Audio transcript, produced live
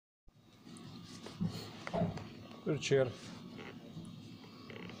per chair.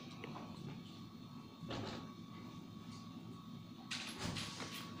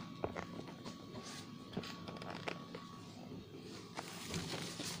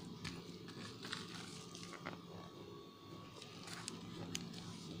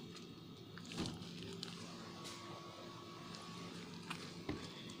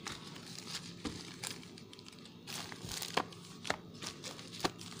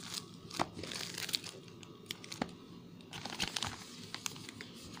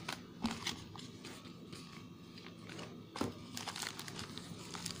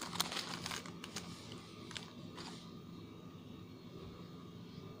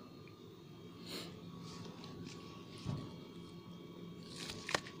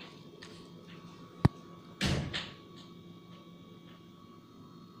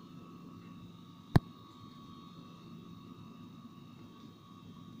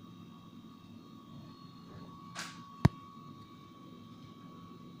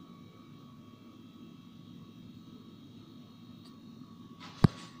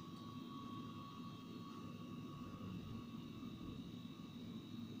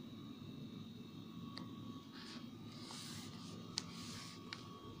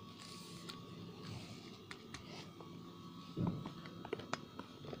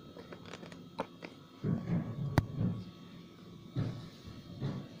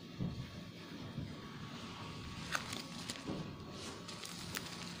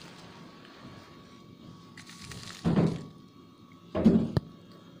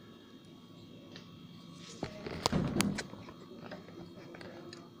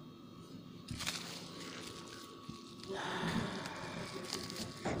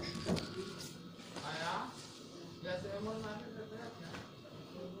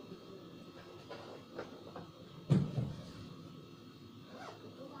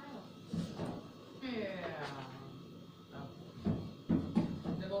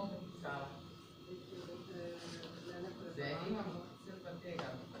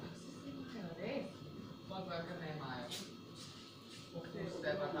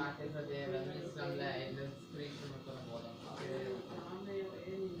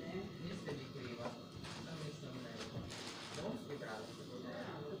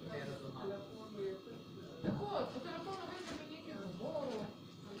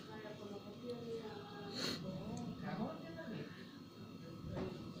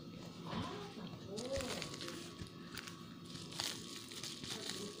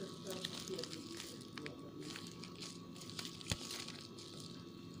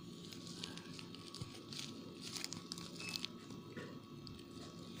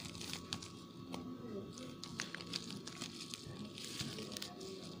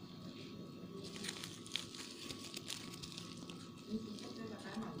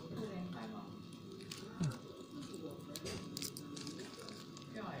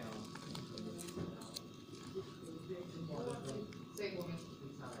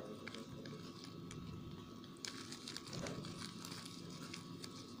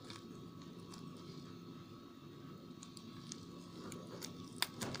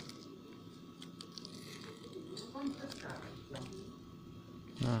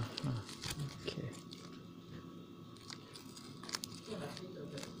 Okay.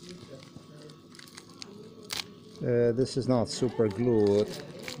 This is not super glued,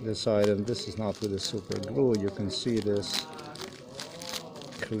 this item. This is not with a super glue. You can see this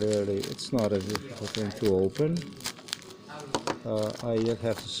clearly. It's not a difficult thing to open. I yet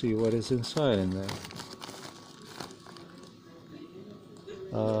have to see what is inside in there.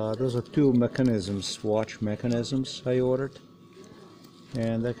 Those are two mechanisms, watch mechanisms I ordered,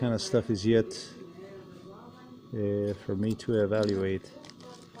 and that kind of stuff is yet for me to evaluate.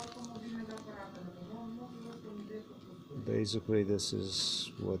 Basically, this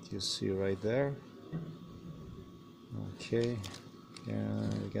is what you see right there. Okay,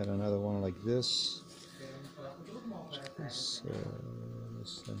 and we got another one like this.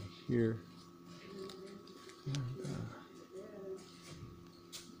 This thing here. And,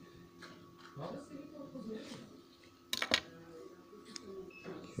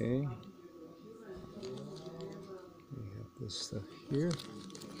 okay, we have this stuff here,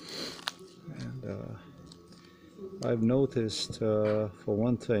 and I've noticed, for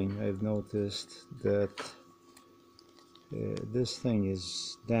one thing, I've noticed that this thing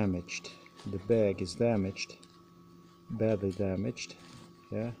is damaged. The bag is damaged, badly damaged.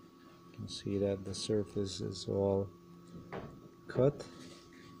 Yeah, you can see that the surface is all cut.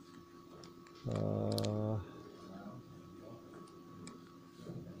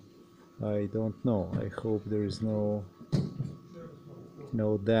 I don't know. I hope there is no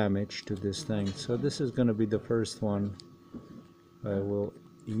no damage to this thing. So this is going to be the first one I will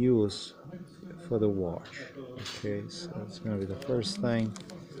use for the wash. Okay, so it's going to be the first thing.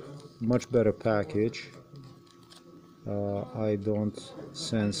 Much better package. I don't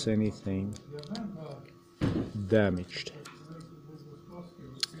sense anything damaged.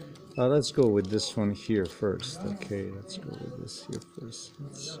 Let's go with this one here first. Okay, let's go with this here first.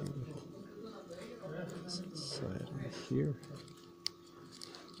 Let's see what's inside right here.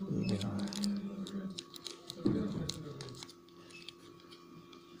 Yeah.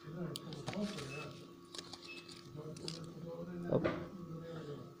 Up.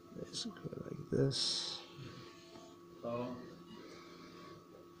 Basically like this.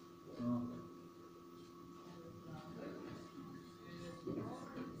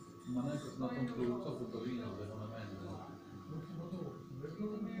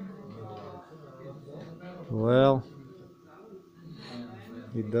 Well,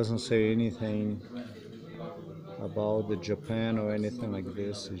 it doesn't say anything about the Japan or anything like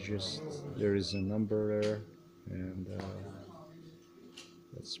this. It's just there is a number there, and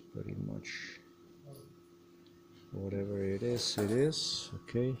that's pretty much whatever it is. It is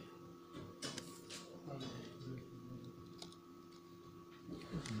okay.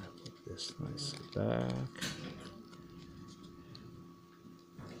 Put this nicely back.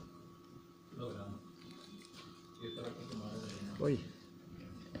 Oi.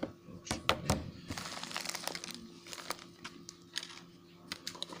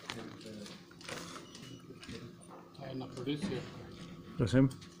 Tajna policija. Prosim?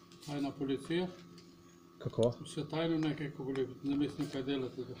 Tajna policija. Kako? Še tajno nekaj, ko gre, ne mislim, kaj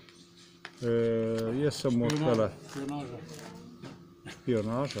delate. Jaz sem odkala. Špionaža.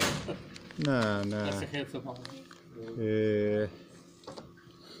 Špionaža? Ne, ne. Da se heca malo.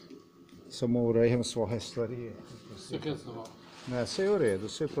 Samo urejam svoje stvari. Se heca malo. Ne, vse je v redu,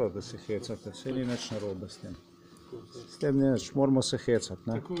 vse je prav, da se hecate, vse ni nič narobe s tem. S tem ni nič, moramo se hecati,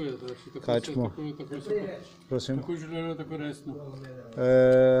 ne? Tako je, da še Kaj tako smo? Prosim? Tako življenje, tako resno.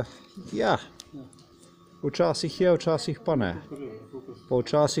 Ja, včasih je, včasih pa ne. Pa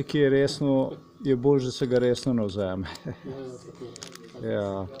včasih, ki je resno, je bolj, da se ga resno ne vzame.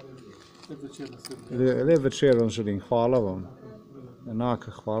 Ja. Lep večer vam želim, hvala vam.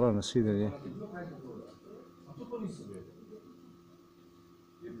 Enaka hvala, nasvidenje.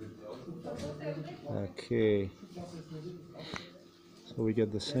 Okay, so we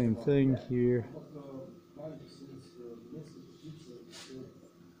get the same thing here.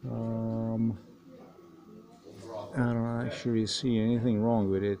 I don't actually see anything wrong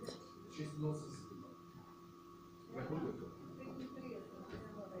with it.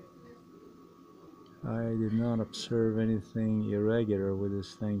 I did not observe anything irregular with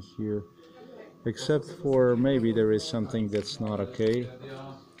this thing here, except for maybe there is something that's not okay.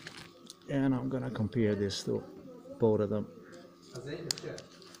 And I'm gonna compare this to both of them.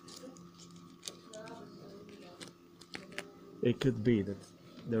 It could be that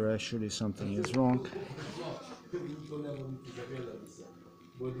there actually something is wrong.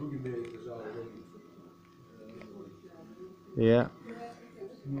 Yeah.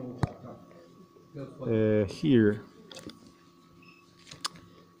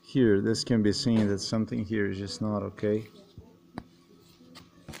 Here, this can be seen that something here is just not okay.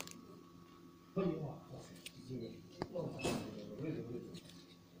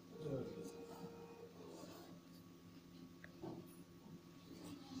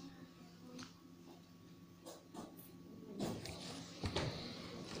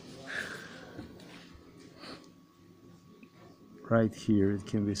 Right here, it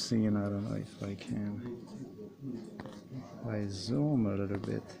can be seen. I don't know if I can. I zoom a little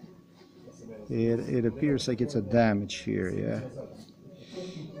bit. It appears like it's a damage here, yeah.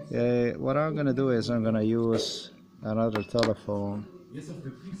 What I'm gonna do is I'm gonna use another telephone.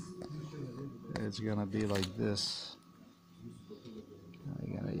 It's gonna be like this.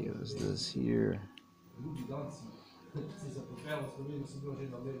 I'm gonna use this here.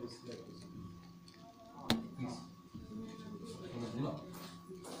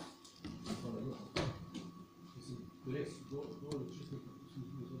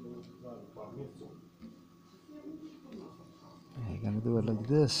 I'm gonna do it like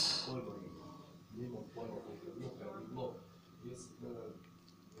this.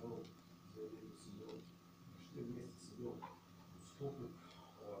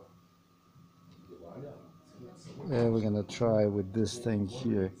 And we're gonna try with this thing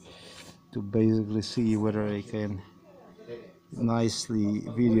here to basically see whether I can nicely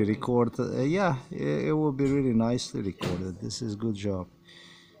video record. Yeah, it will be really nicely recorded. This is good job.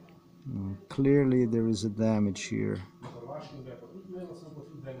 Clearly there is a damage here.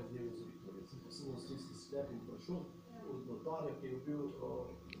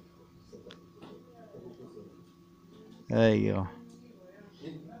 There you go.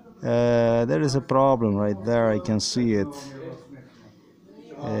 There is a problem right there. I can see it.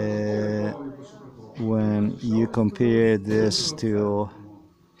 When you compare this to,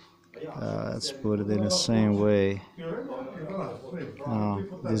 let's put it in the same way.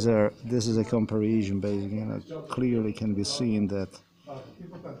 This is a comparison, basically. Clearly can be seen that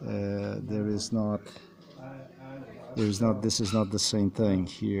this is not the same thing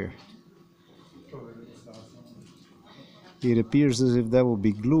here. It appears as if that would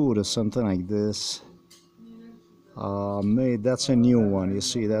be glued or something like this. That's a new one. You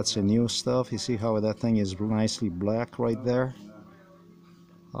see, that's a new stuff. You see how that thing is nicely black right there.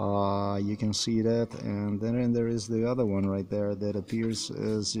 You can see that, and then there is the other one right there that appears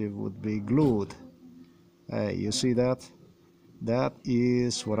as if it would be glued. Hey, you see that? That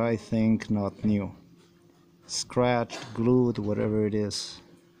is what I think not new. Scratched, glued, whatever it is.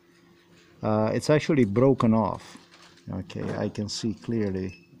 It's actually broken off. Okay, I can see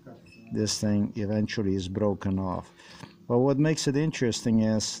clearly this thing eventually is broken off. But what makes it interesting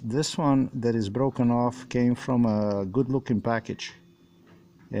is this one that is broken off came from a good looking package,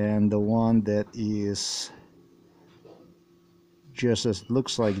 and the one that is just as it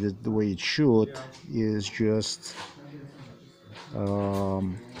looks like the way it should is just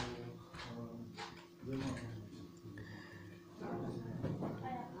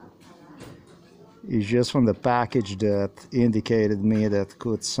is just from the package that indicated me that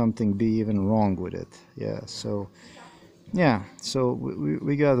could something be even wrong with it. Yeah, so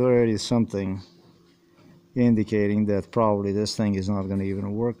we got already something indicating that probably this thing is not going to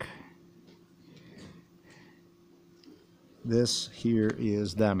even work. This here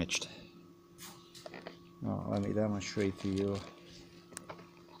is damaged. Let me demonstrate to you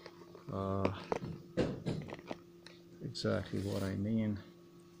exactly what I mean.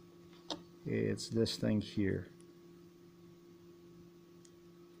 It's this thing here.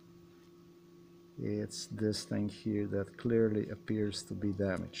 It's this thing here that clearly appears to be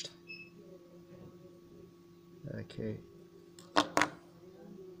damaged. Okay.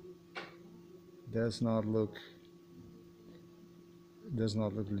 Does not look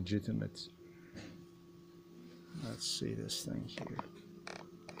legitimate. Let's see this thing here.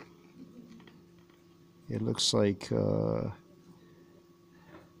 It looks like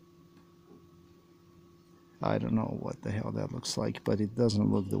I don't know what the hell that looks like, but it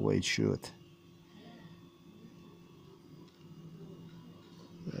doesn't look the way it should.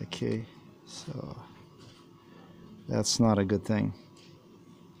 Okay, so that's not a good thing.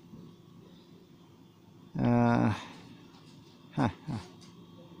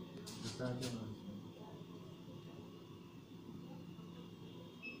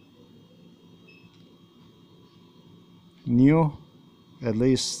 New, at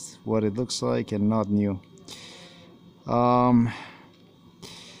least what it looks like, and not new.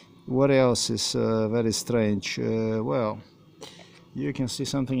 What else is very strange? Well, you can see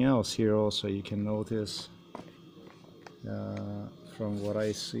something else here also. You can notice from what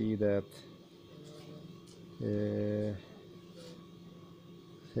I see that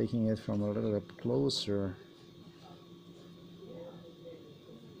taking it from a little bit closer,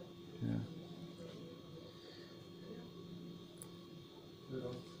 yeah.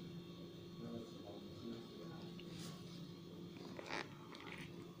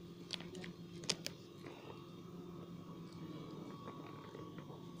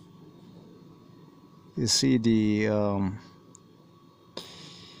 You see the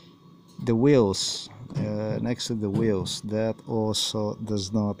wheels next to the wheels, that also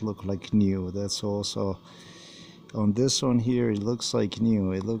does not look like new. That's also on this one here. It looks like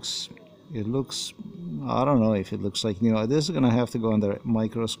new. It looks I don't know if it looks like new. This is gonna have to go under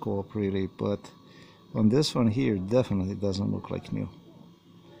microscope really, but on this one here definitely doesn't look like new.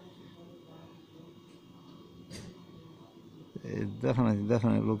 It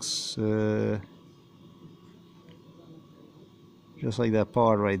definitely looks just like that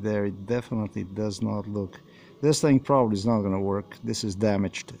part right there. It definitely does not look. This thing probably is not going to work. This is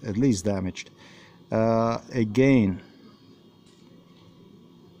damaged, at least damaged. Again,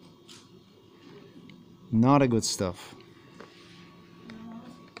 not a good stuff.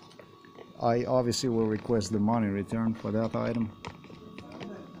 I obviously will request the money return for that item.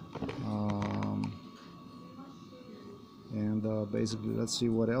 And basically, let's see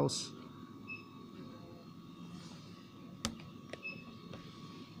what else.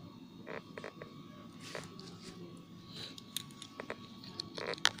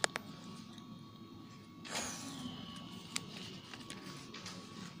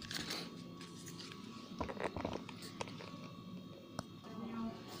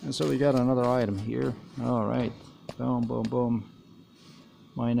 And so we got another item here. All right, boom, boom, boom.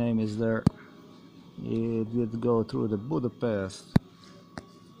 My name is there. It did go through the Budapest,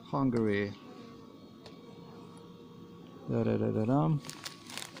 Hungary. Da -da -da -da -dum.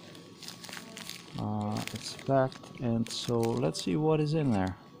 It's packed, and so let's see what is in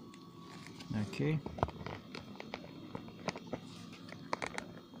there. Okay.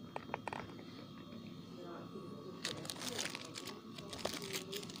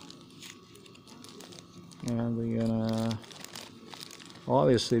 And we're gonna,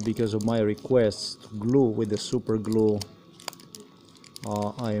 obviously because of my request to glue with the super glue,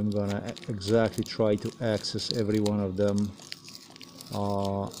 I am gonna exactly try to access every one of them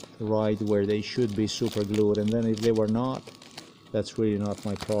right where they should be super glued, and then if they were not, that's really not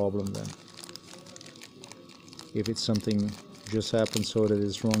my problem then. If it's something just happens so that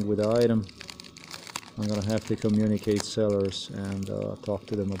it's wrong with the item, I'm gonna have to communicate sellers and talk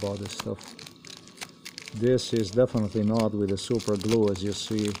to them about this stuff. This is definitely not with the super glue, as you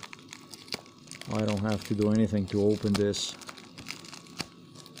see. I don't have to do anything to open this.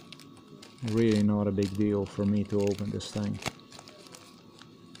 Really not a big deal for me to open this thing.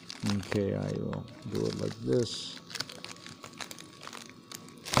 Okay, I will do it like this.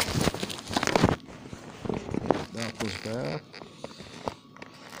 That was that.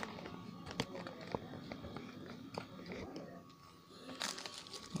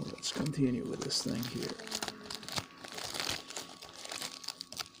 Let's continue with this thing here.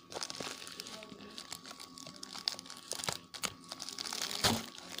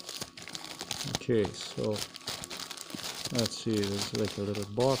 Okay, so let's see, there's like a little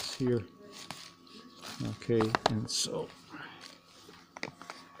box here. Okay, and so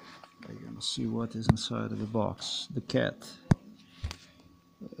we're gonna see what is inside of the box. The cat.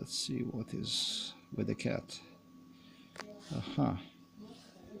 Let's see what is with the cat. Aha.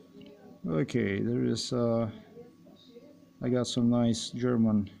 Okay, there is I got some nice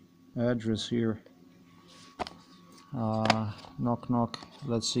German address here. Knock knock.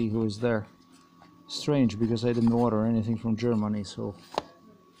 Let's see who is there. Strange, because I didn't order anything from Germany, so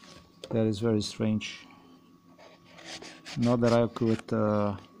that is very strange. Not that I could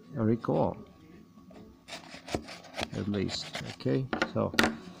recall, at least. Okay, so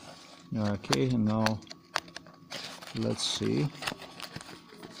okay, and now let's see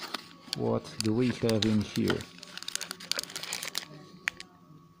what do we have in here.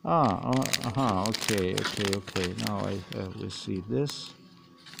 Okay. Now I will see this,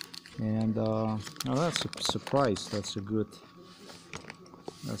 and oh, that's a surprise. That's a good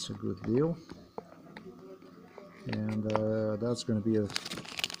deal, and that's going to be a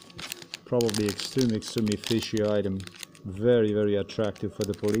probably extremely fishy item. Very attractive for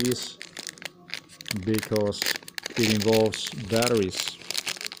the police because it involves batteries.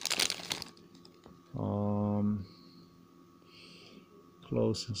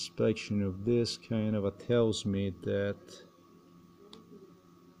 Close inspection of this kind of tells me that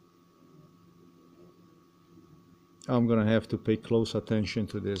I'm gonna have to pay close attention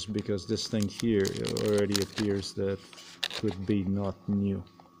to this, because this thing here already appears that could be not new.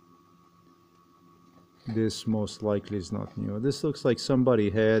 This most likely is not new. This looks like somebody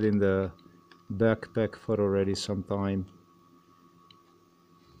had in the backpack for already some time.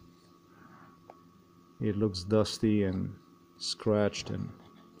 It looks dusty and scratched and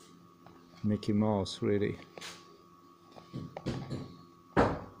Mickey Mouse, really.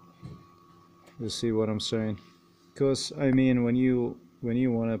 You see what I'm saying? Because I mean, when you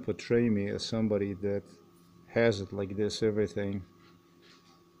want to portray me as somebody that has it like this, everything,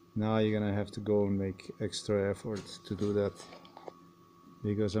 now you're gonna have to go and make extra effort to do that,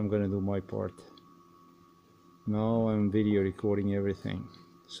 because I'm gonna do my part. Now I'm video recording everything,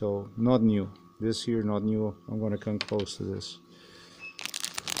 so not new. This here not new. I'm gonna come close to this.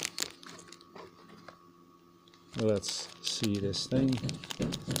 Let's see this thing.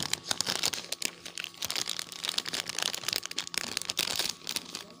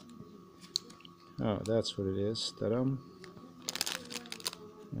 Oh, that's what it is. Ta-dum.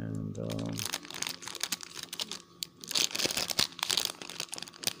 And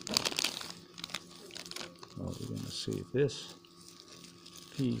well, we're gonna see this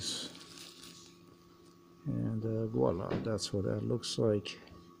piece, and voila, that's what that looks like.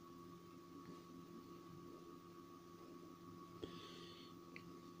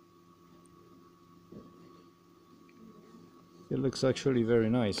 It looks actually very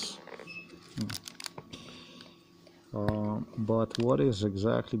nice. But what is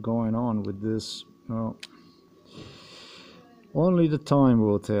exactly going on with this? Well, only the time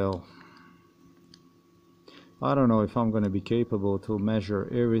will tell. I don't know if I'm going to be capable to measure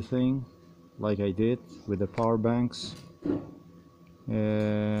everything like I did with the power banks.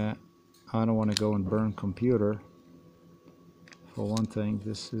 I don't want to go and burn computer. For one thing,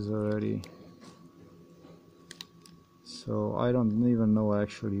 this is already, so I don't even know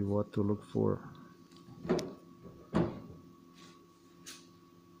actually what to look for.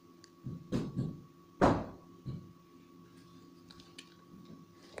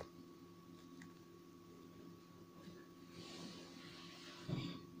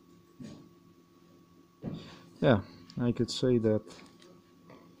 Yeah, I could say that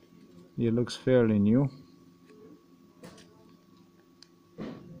it looks fairly new.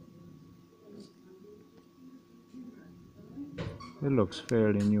 It looks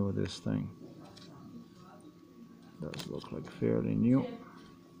fairly new, this thing. Does look like fairly new.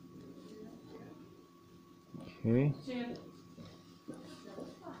 Okay.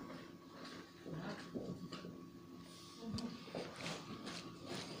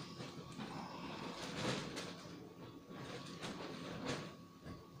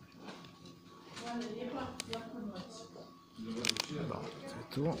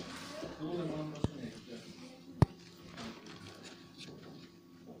 Tu.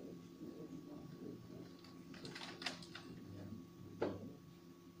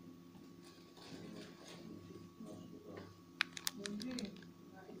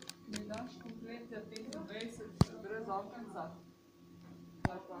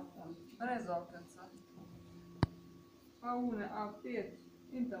 Brez okenca. Pa une A5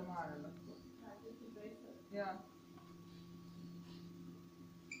 in ta mare lahko. Ja.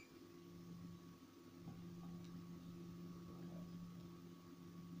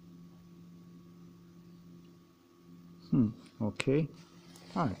 Okay.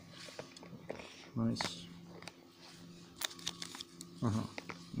 Alright. Nice.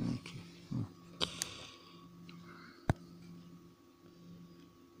 Okay.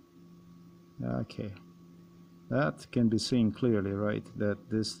 Okay. That can be seen clearly, right? That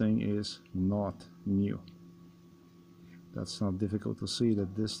this thing is not new. That's not difficult to see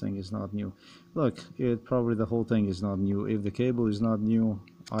that this thing is not new. Look, it probably the whole thing is not new. If the cable is not new,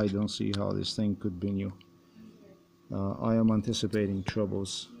 I don't see how this thing could be new. I am anticipating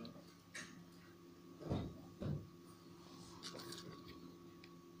troubles.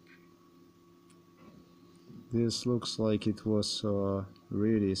 This looks like it was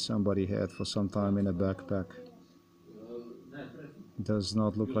really somebody had for some time in a backpack. Does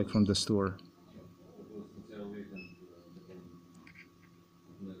not look like from the store.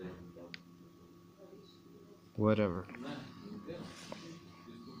 Whatever.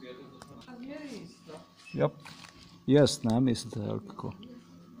 Yep. Yes, nam isto, kako.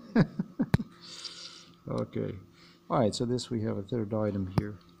 Okay. Alright, so this we have a third item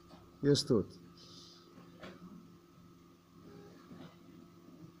here. Yes, tut.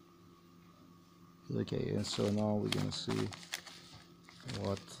 Okay, and so now we're gonna see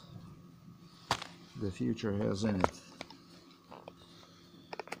what the future has in it.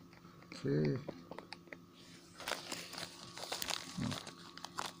 Okay.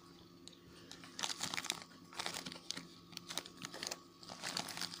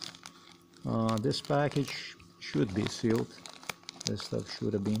 This package should be sealed. This stuff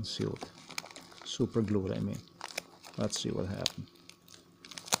should have been sealed. Super glued, I mean. Let's see what happened.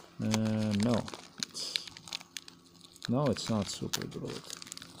 No. No, it's not super glued.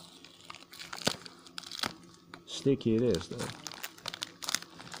 Sticky it is, though.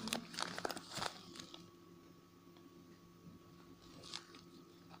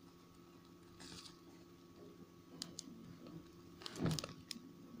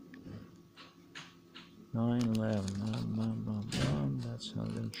 That's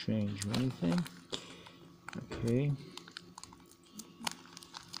not going to change anything. Okay.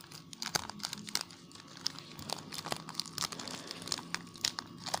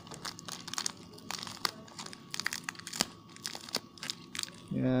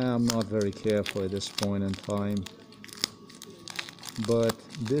 Yeah, I'm not very careful at this point in time. But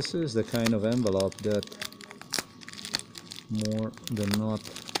this is the kind of envelope that more than not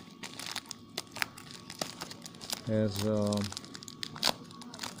has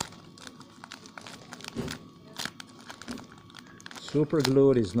super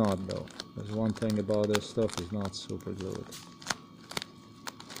glued is not, though. There's one thing about this stuff, is not super glued.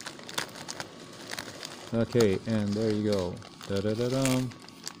 Okay, and there you go. Da-da-da-dum.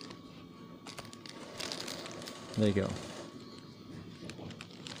 There you go.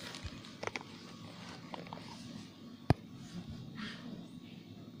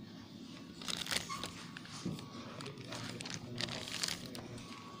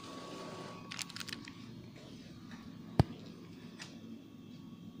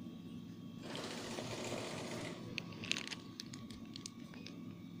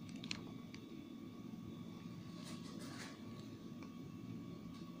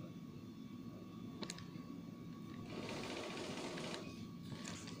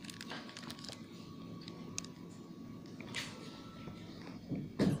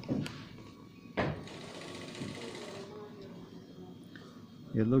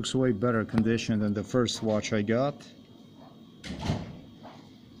 It looks way better condition than the first watch I got.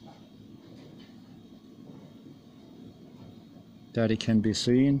 That it can be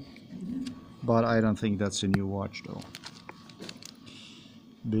seen, but I don't think that's a new watch though,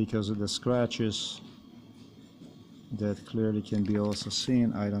 because of the scratches that clearly can be also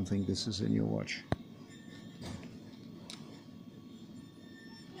seen. I don't think this is a new watch.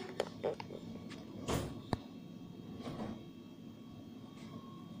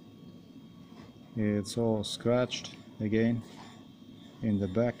 It's all scratched again in the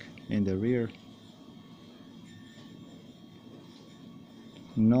back, in the rear.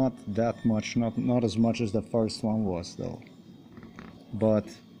 Not that much, not as much as the first one was though, but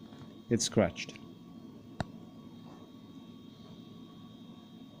it's scratched.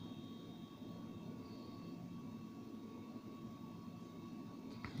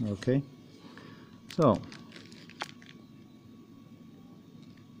 Okay, so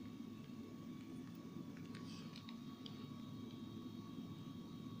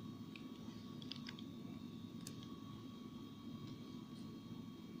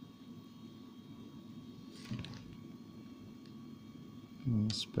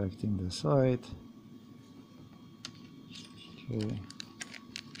inspecting the side. Okay.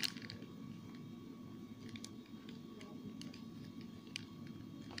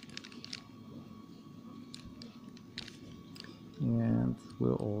 And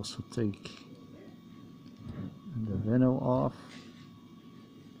we'll also take the vinyl off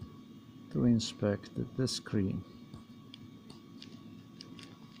to inspect the screen.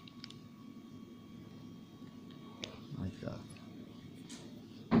 Like that.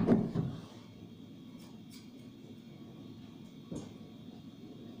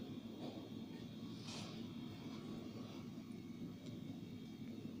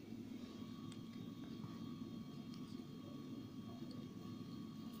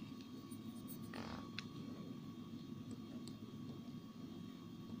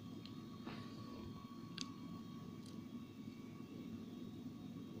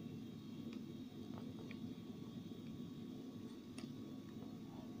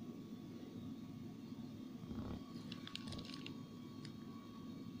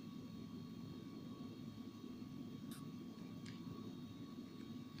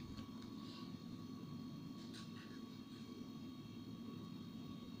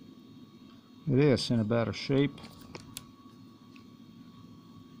 It is in a better shape,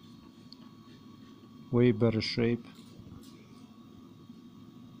 way better shape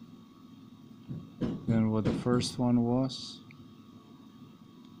than what the first one was,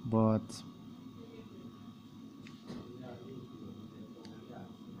 but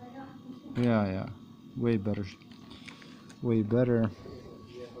yeah, way better, way better.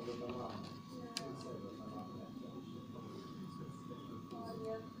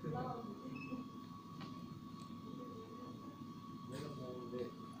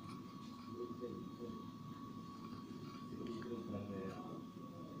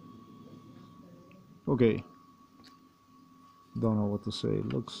 Okay, don't know what to say.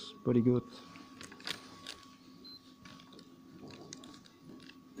 It looks pretty good.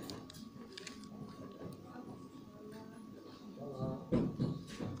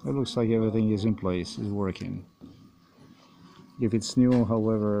 It looks like everything is in place, is working. If it's new,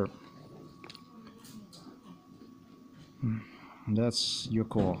 however, that's your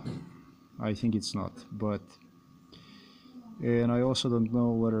call. I think it's not, but and I also don't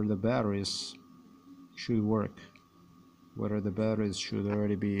know whether the batteries should work, whether the batteries should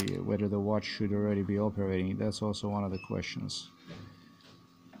already be, whether the watch should already be operating. That's also one of the questions.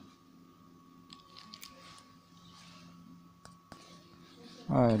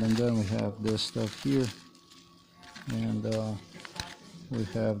 Alright, and then we have this stuff here, and we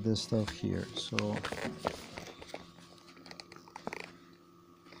have this stuff here. So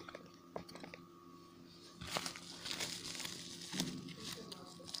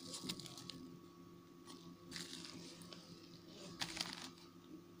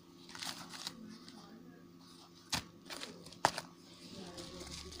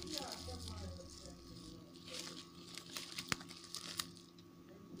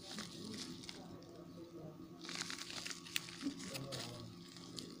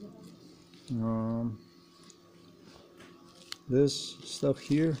this stuff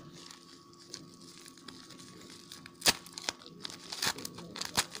here,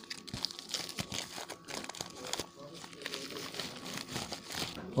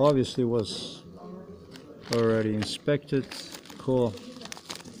 obviously was already inspected. Cool.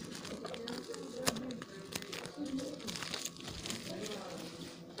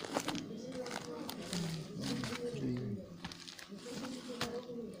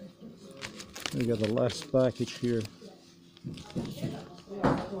 We got the last package here.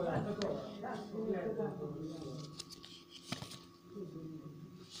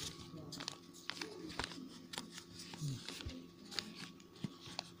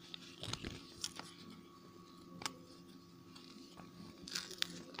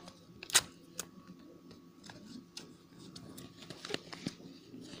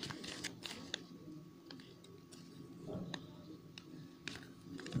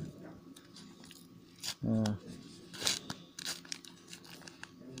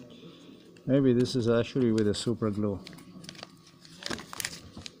 Maybe this is actually with a super glue.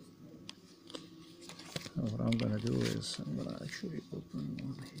 What I'm gonna do is I'm gonna actually open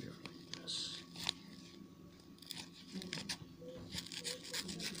one here like this.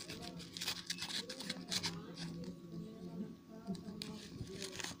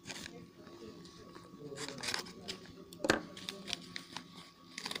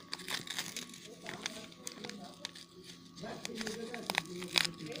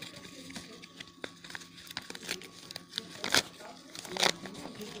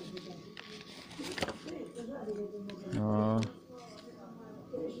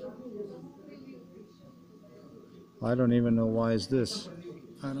 I don't even know why is this.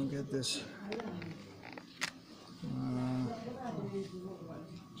 I don't get this.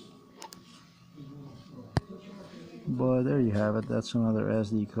 But there you have it. That's another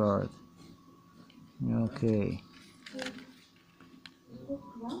SD card. Okay.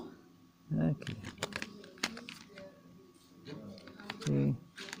 Okay. Okay.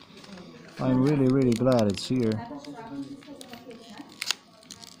 I'm really glad it's here.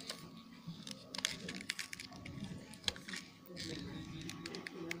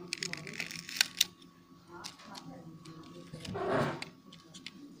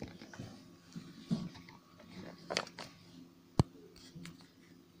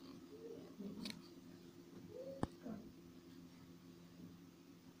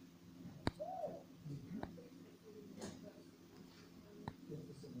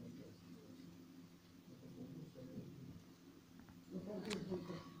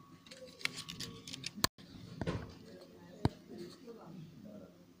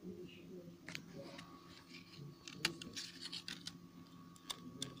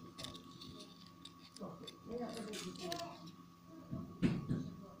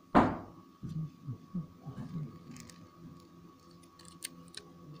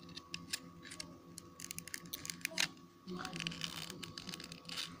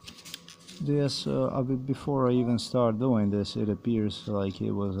 This, before I even start doing this, it appears like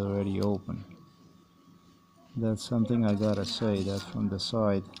it was already open. That's something I gotta say, that from the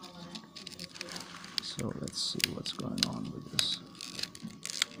side. So let's see what's going on with this.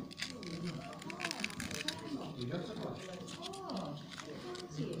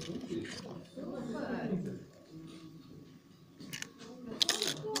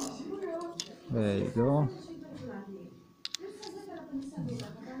 There you go.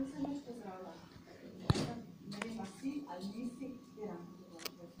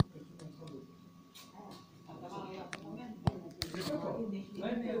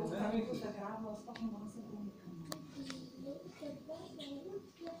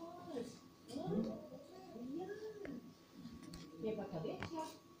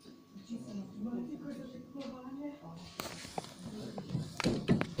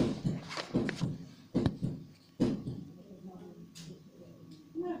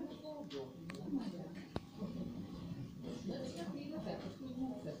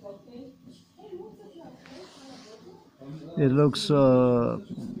 It looks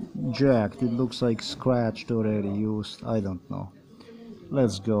jacked. It looks like scratched already, used. I don't know.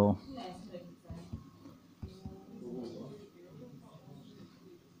 Let's go.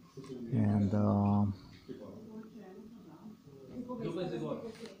 And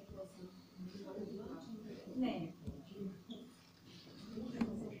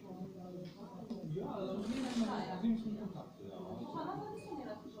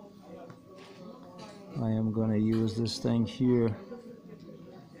I am gonna use this thing here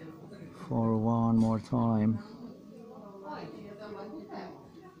for one more time.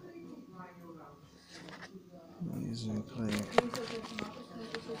 Basically.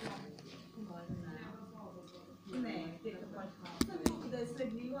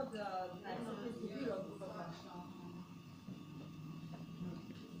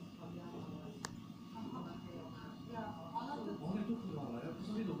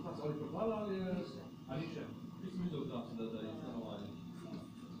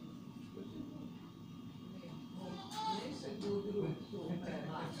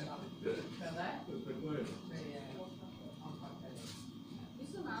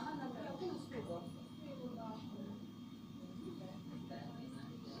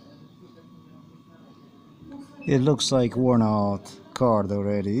 It looks like worn out card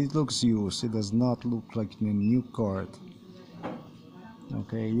already. It looks used. It does not look like a new card.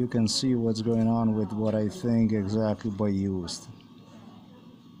 Okay, you can see what's going on with what I think exactly by used.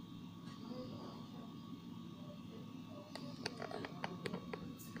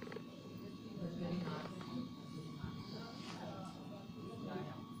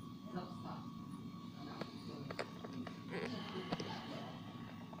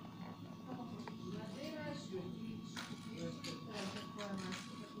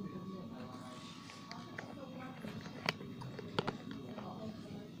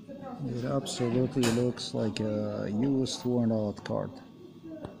 It absolutely looks like a used worn out card.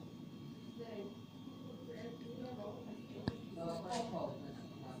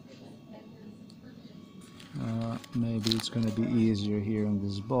 Maybe it's gonna be easier here in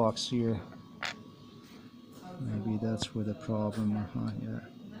this box here. Maybe that's where the problem, yeah.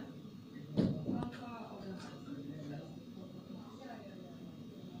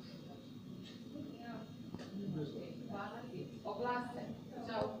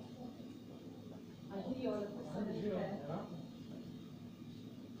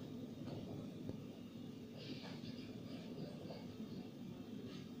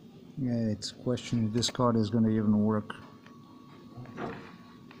 Yeah, it's questioning if this card is gonna even work.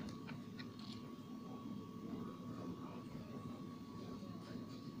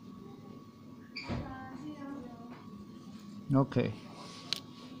 Okay.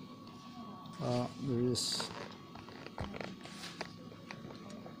 There is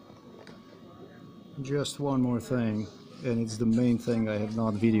just one more thing, and it's the main thing I have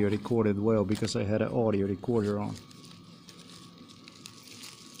not video recorded well because I had an audio recorder on.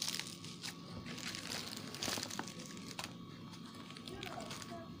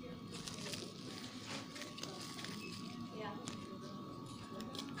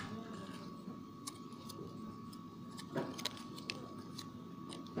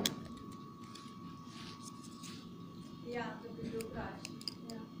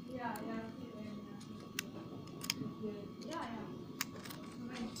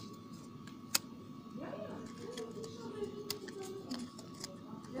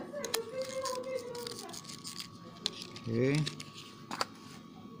 Okay.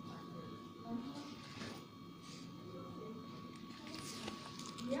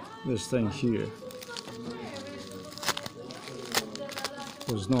 This thing here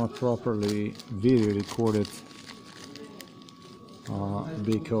was not properly video recorded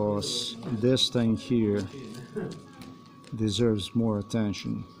because this thing here deserves more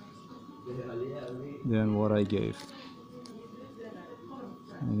attention than what I gave.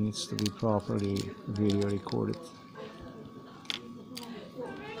 It needs to be properly video recorded.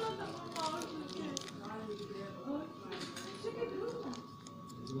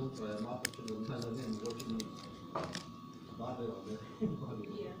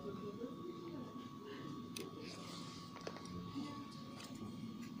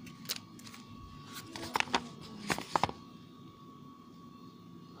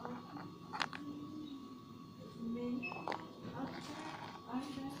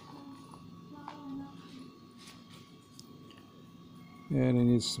 And it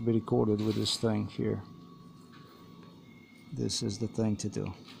needs to be recorded with this thing here. This is the thing to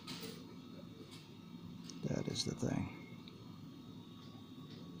do. That is the thing.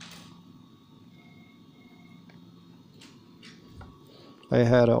 I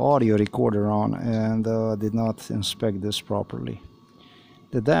had an audio recorder on and did not inspect this properly.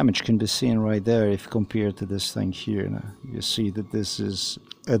 The damage can be seen right there if compared to this thing here. Now, you see that this is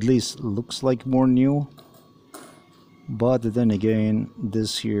at least looks like more new, but then again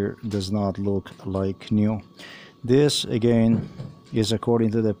this here does not look like new. This again is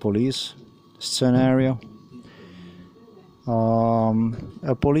according to the police scenario.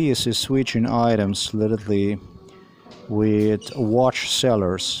 A police is switching items literally with watch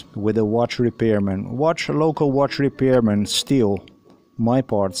sellers, with a watch repairman. Local watch repairman steal my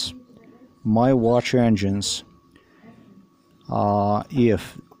parts, my watch engines.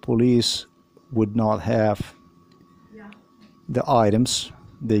 If police would not have the items,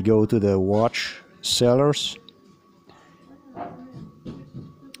 they go to the watch sellers.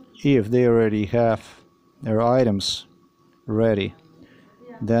 If they already have their items ready,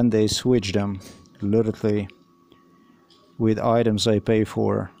 then they switch them literally with items I pay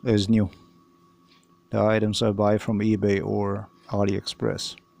for as new, the items I buy from eBay or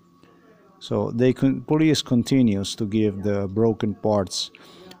AliExpress. So police continues to give the broken parts.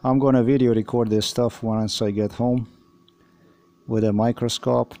 I'm gonna video record this stuff once I get home with a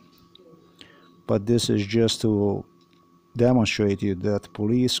microscope, but this is just to demonstrate you that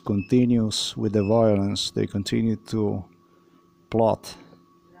police continues with the violence. They continue to plot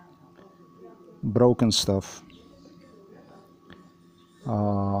broken stuff.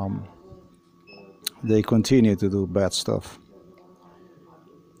 Um, they continue to do bad stuff.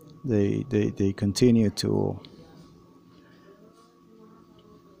 They continue to.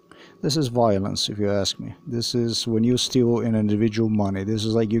 This is violence, if you ask me. This is when you steal an individual money. This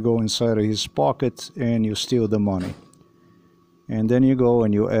is like you go inside of his pocket and you steal the money. And then you go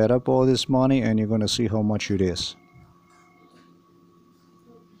and you add up all this money and you're going to see how much it is.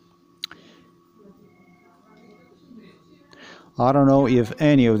 I don't know if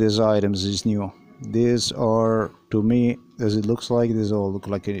any of these items is new. These are, to me, as it looks like, these all look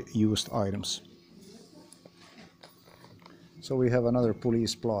like used items. So we have another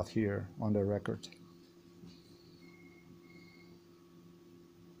police plot here on the record.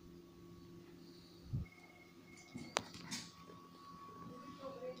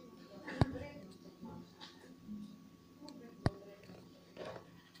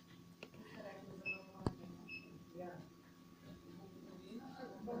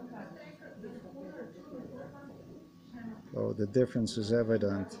 So the difference is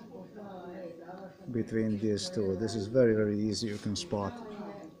evident between these two. This is very, very easy, you can spot.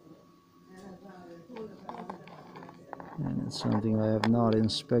 And it's something I have not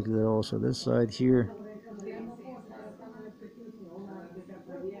inspected also. This side here.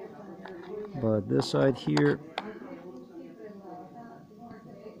 But this side here,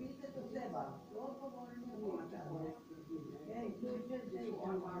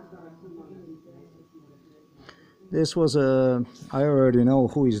 this was I already know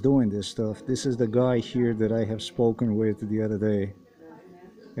who is doing this stuff. This is the guy here that I have spoken with the other day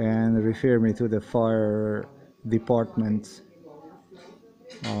and referred me to the fire department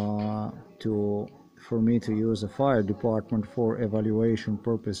to for me to use the fire department for evaluation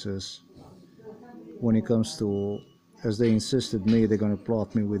purposes when it comes to, as they insisted me, they're going to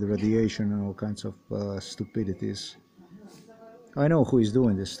plot me with radiation and all kinds of stupidities. I know who is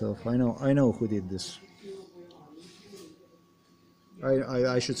doing this stuff. I know who did this.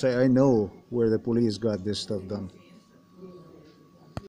 I should say I know where the police got this stuff done.